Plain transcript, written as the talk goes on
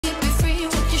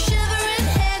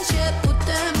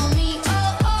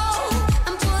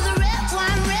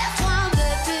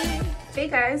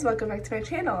guys, welcome back to my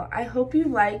channel. I hope you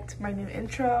liked my new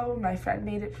intro. My friend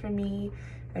made it for me.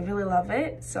 I really love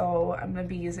it, so I'm gonna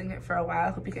be using it for a while.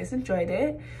 I hope you guys enjoyed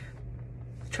it.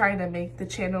 Trying to make the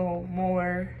channel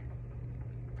more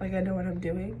like I know what I'm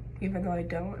doing, even though I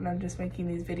don't, and I'm just making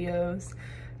these videos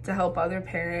to help other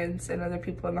parents and other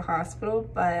people in the hospital,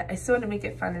 but I still want to make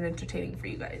it fun and entertaining for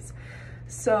you guys.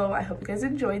 So I hope you guys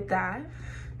enjoyed that.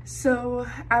 So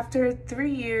after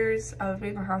 3 years of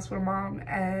being a hospital mom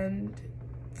and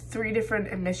 3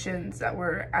 different admissions that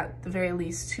were at the very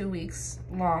least 2 weeks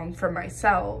long for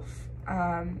myself,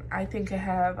 I think I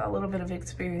have a little bit of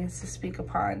experience to speak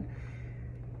upon,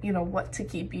 you know, what to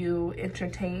keep you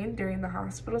entertained during the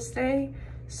hospital stay.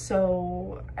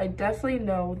 So I definitely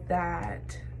know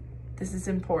that this is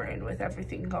important with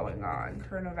everything going on.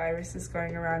 Coronavirus is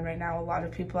going around right now. A lot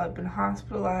of people have been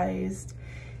hospitalized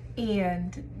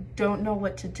and don't know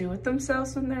what to do with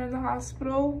themselves when they're in the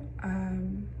hospital.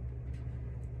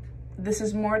 This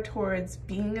is more towards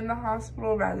being in the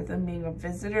hospital rather than being a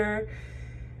visitor,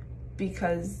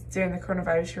 because during the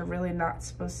coronavirus, you're really not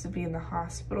supposed to be in the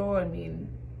hospital. I mean,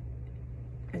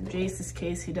 in Jace's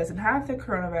case, he doesn't have the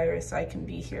coronavirus, so I can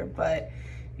be here, but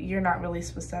you're not really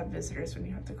supposed to have visitors when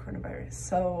you have the coronavirus.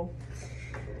 So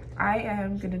I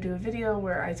am gonna do a video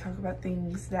where I talk about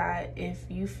things that if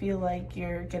you feel like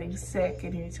you're getting sick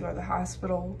and you need to go to the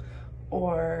hospital,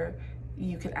 or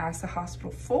you can ask the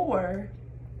hospital for,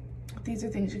 these are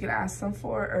things you can ask them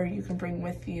for, or you can bring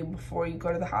with you before you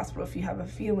go to the hospital if you have a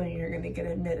feeling you're gonna get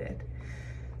admitted.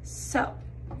 So,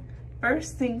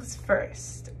 first things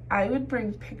first, I would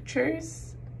bring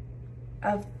pictures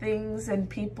of things and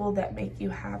people that make you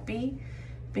happy,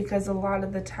 because a lot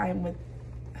of the time with,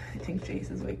 I think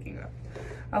Jace is waking up.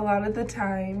 A lot of the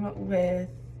time with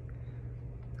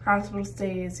hospital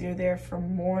stays, you're there for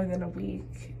more than a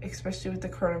week, especially with the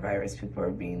coronavirus. People are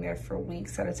being there for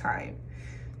weeks at a time.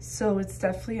 So it's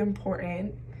definitely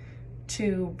important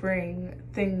to bring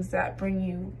things that bring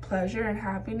you pleasure and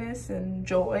happiness and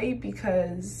joy,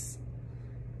 because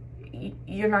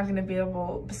you're not going to be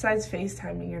able, besides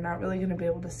FaceTiming, you're not really going to be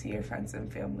able to see your friends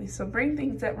and family. So bring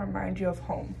things that remind you of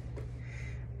home.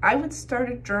 I would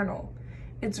start a journal.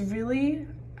 It's really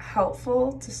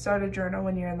helpful to start a journal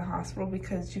when you're in the hospital,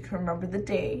 because you can remember the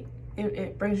day.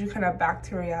 It brings you kind of back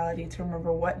to reality to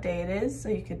remember what day it is, so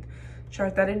you could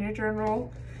chart that in your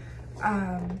journal.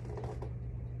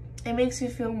 It makes you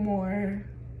feel more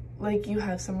like you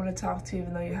have someone to talk to,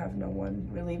 even though you have no one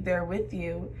really there with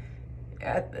you.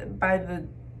 By the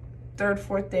 3rd,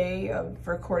 4th day of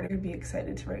recording, be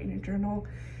excited to write in your journal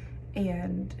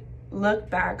and look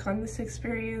back on this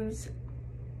experience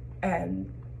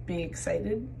and be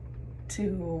excited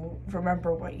to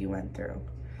remember what you went through.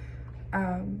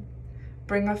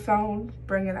 Bring a phone,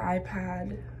 bring an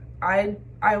iPad. I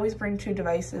always bring 2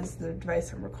 devices, the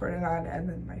device I'm recording on and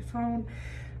then my phone,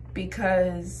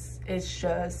 because it's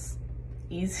just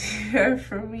easier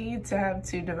for me to have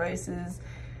 2 devices,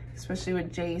 especially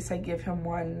with Jace. I give him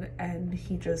one and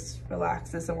he just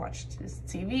relaxes and watches his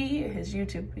TV, his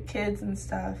YouTube with kids and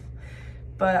stuff.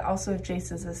 But also if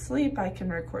Jace is asleep, I can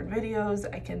record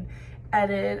videos, I can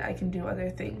edit, I can do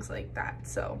other things like that.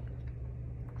 So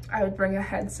I would bring a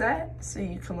headset so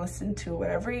you can listen to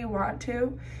whatever you want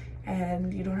to,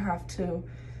 and you don't have to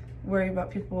worry about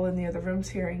people in the other rooms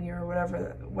hearing you, or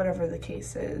whatever the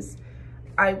case is.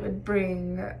 I would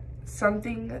bring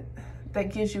something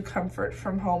that gives you comfort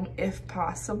from home if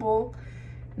possible.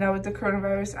 Now with the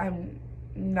coronavirus, I'm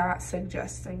not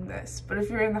suggesting this, but if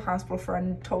you're in the hospital for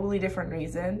a totally different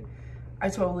reason, I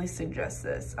totally suggest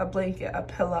this. A blanket, a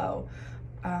pillow,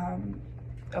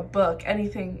 a book,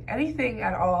 anything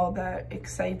at all that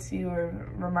excites you or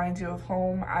reminds you of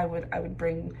home. I would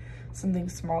bring something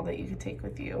small that you could take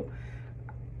with you.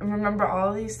 And remember,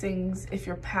 all these things, if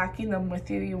you're packing them with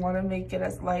you, you want to make it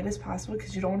as light as possible,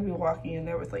 because you don't want to be walking in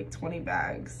there with like 20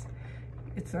 bags.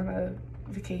 It's not a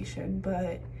vacation,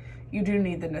 but you do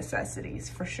need the necessities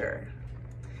for sure.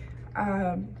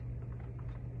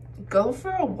 Go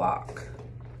for a walk.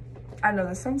 I know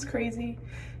this sounds crazy.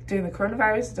 During the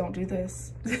coronavirus, don't do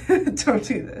this. Don't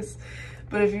do this.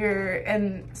 But if you're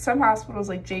in some hospitals,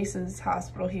 like Jace's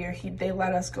hospital here, they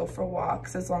let us go for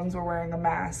walks as long as we're wearing a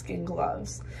mask and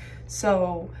gloves.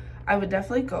 So I would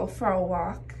definitely go for a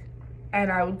walk, and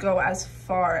I would go as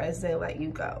far as they let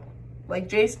you go. Like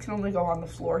Jace can only go on the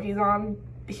floor he's on.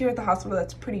 Here at the hospital,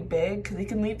 that's pretty big, because he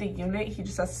can leave the unit, he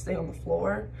just has to stay on the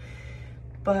floor.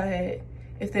 But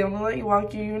if they only let you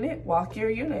walk your unit, walk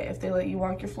your unit. If they let you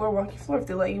walk your floor, walk your floor. If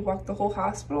they let you walk the whole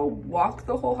hospital, walk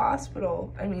the whole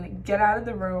hospital. I mean, get out of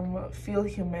the room, feel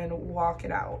human, walk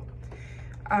it out.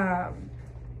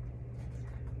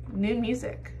 New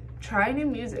music. try new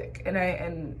music.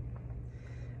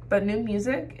 But new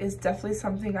music is definitely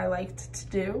something I liked to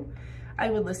do. I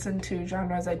would listen to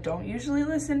genres I don't usually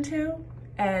listen to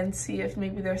and see if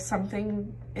maybe there's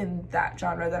something in that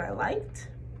genre that I liked.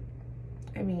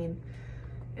 I mean,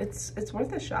 it's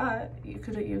worth a shot. You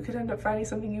could end up finding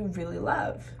something you really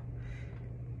love.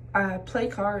 Play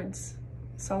cards,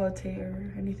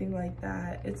 solitaire, anything like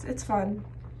that. It's fun.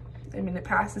 I mean, it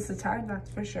passes the time, that's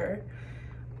for sure.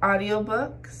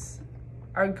 Audiobooks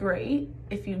are great.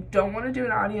 If you don't want to do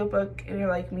an audiobook and you're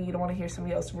like me, you don't want to hear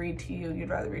somebody else read to you, you'd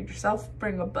rather read yourself,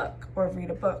 bring a book or read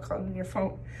a book on your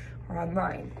phone or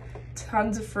online.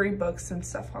 Tons of free books and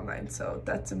stuff online, so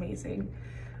that's amazing.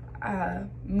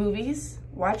 Movies,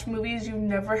 watch movies you've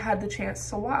never had the chance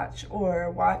to watch,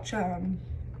 or watch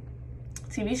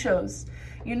TV shows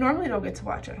you normally don't get to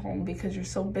watch at home because you're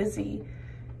so busy.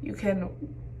 You can,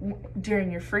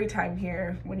 during your free time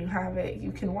here, when you have it,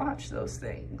 you can watch those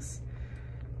things.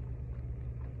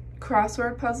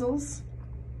 Crossword puzzles.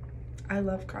 I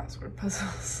love crossword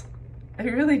puzzles. I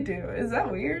really do. Is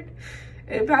that weird?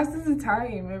 It passes the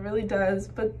time, it really does.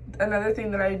 But another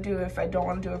thing that I do if I don't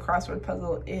want to do a crossword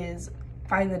puzzle is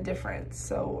find the difference.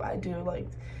 So I do, like,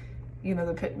 you know,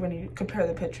 when you compare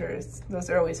the pictures,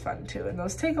 those are always fun too. And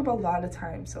those take up a lot of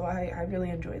time, so I really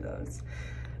enjoy those.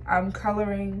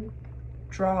 Coloring,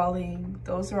 drawing,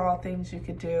 those are all things you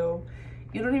could do.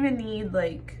 You don't even need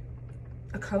like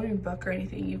a coloring book or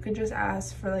anything. You could just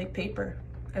ask for like paper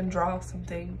and draw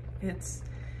something. It's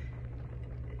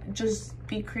just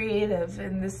be creative,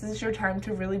 and this is your time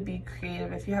to really be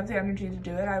creative. If you have the energy to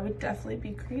do it, I would definitely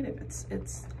be creative.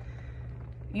 It's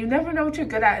you never know what you're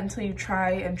good at until you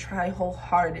try, and try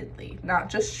wholeheartedly. Not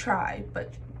just try,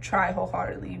 but try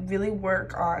wholeheartedly. Really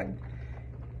work on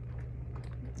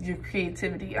your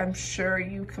creativity. I'm sure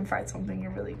you can find something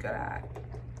you're really good at.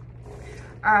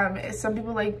 Some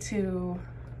people like to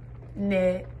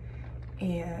knit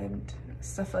and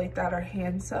stuff like that, or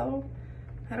hand sew.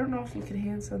 I don't know if you can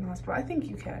hand sew in the hospital. I think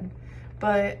you can,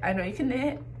 but I know you can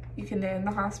knit. You can knit in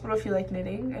the hospital if you like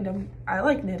knitting, and I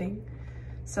like knitting.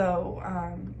 So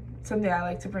something I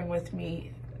like to bring with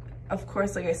me. Of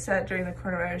course, like I said, during the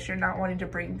coronavirus, you're not wanting to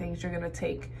bring things you're gonna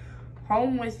take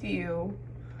home with you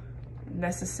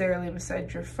necessarily,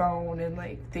 besides your phone and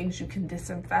like things you can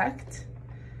disinfect.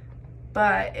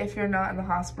 But if you're not in the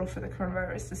hospital for the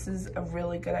coronavirus, this is a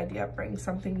really good idea. Bring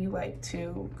something you like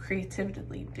to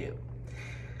creatively do.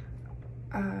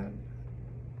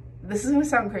 This is gonna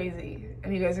sound crazy,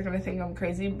 and you guys are gonna think I'm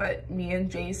crazy, but me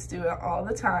and Jace do it all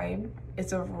the time.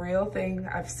 It's a real thing.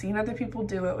 I've seen other people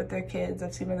do it with their kids.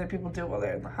 I've seen other people do it while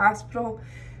they're in the hospital.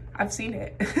 I've seen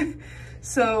it.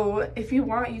 So if you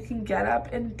want, you can get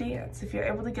up and dance. If you're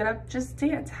able to get up, just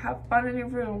dance. Have fun in your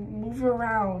room. Move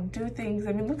around. Do things.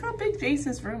 I mean, look how big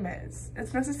Jace's room is.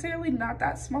 It's necessarily not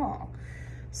that small.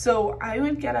 So I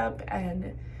would get up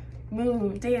and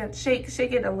move, dance, shake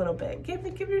it a little bit. Give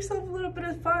yourself a little bit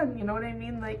of fun. You know what I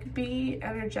mean? Like, be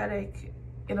energetic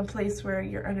in a place where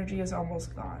your energy is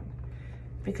almost gone,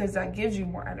 because that gives you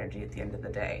more energy at the end of the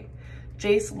day.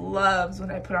 Jace loves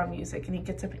when I put on music and he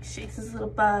gets up and shakes his little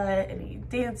butt and he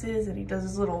dances and he does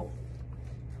his little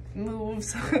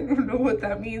moves. I don't know what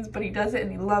that means, but he does it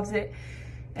and he loves it,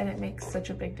 and it makes such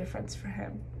a big difference for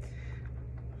him.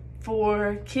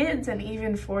 For kids and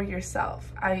even for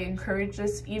yourself, I encourage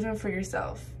this even for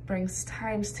yourself. Bring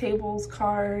times tables,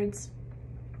 cards,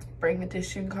 bring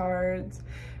addition cards,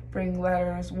 bring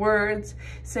letters, words.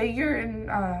 Say you're in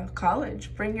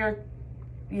college, bring your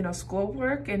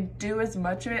schoolwork and do as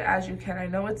much of it as you can. I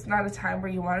know it's not a time where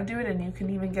you want to do it, and you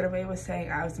can even get away with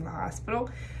saying I was in the hospital,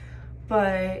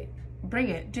 but bring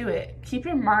it, do it. Keep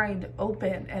your mind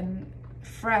open and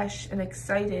fresh and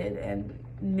excited and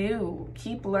new.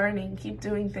 Keep learning, keep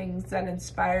doing things that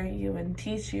inspire you and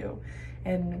teach you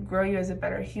and grow you as a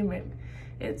better human.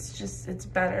 It's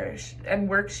better. And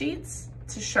worksheets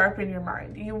to sharpen your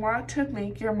mind. You want to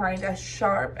make your mind as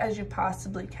sharp as you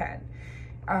possibly can.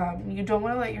 You don't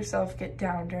want to let yourself get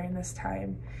down during this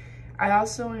time. I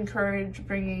also encourage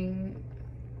bringing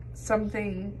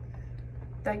something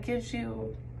that gives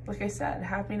you, like I said,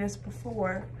 happiness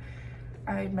before.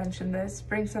 I mentioned this.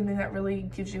 Bring something that really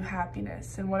gives you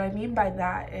happiness. And what I mean by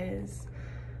that is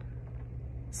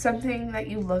something that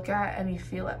you look at and you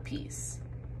feel at peace.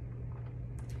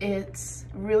 It's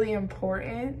really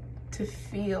important to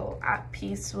feel at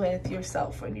peace with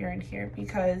yourself when you're in here,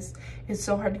 because it's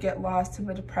so hard to get lost in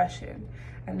the depression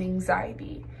and the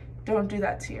anxiety. Don't do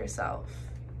that to yourself.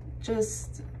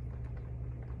 Just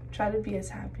try to be as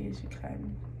happy as you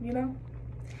can, you know?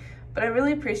 But I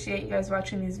really appreciate you guys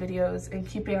watching these videos and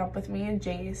keeping up with me and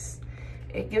Jace.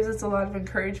 It gives us a lot of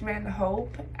encouragement and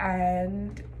hope,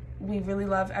 and we really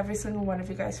love every single one of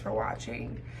you guys for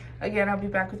watching. Again, I'll be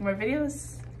back with more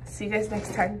videos. See you guys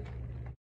next time.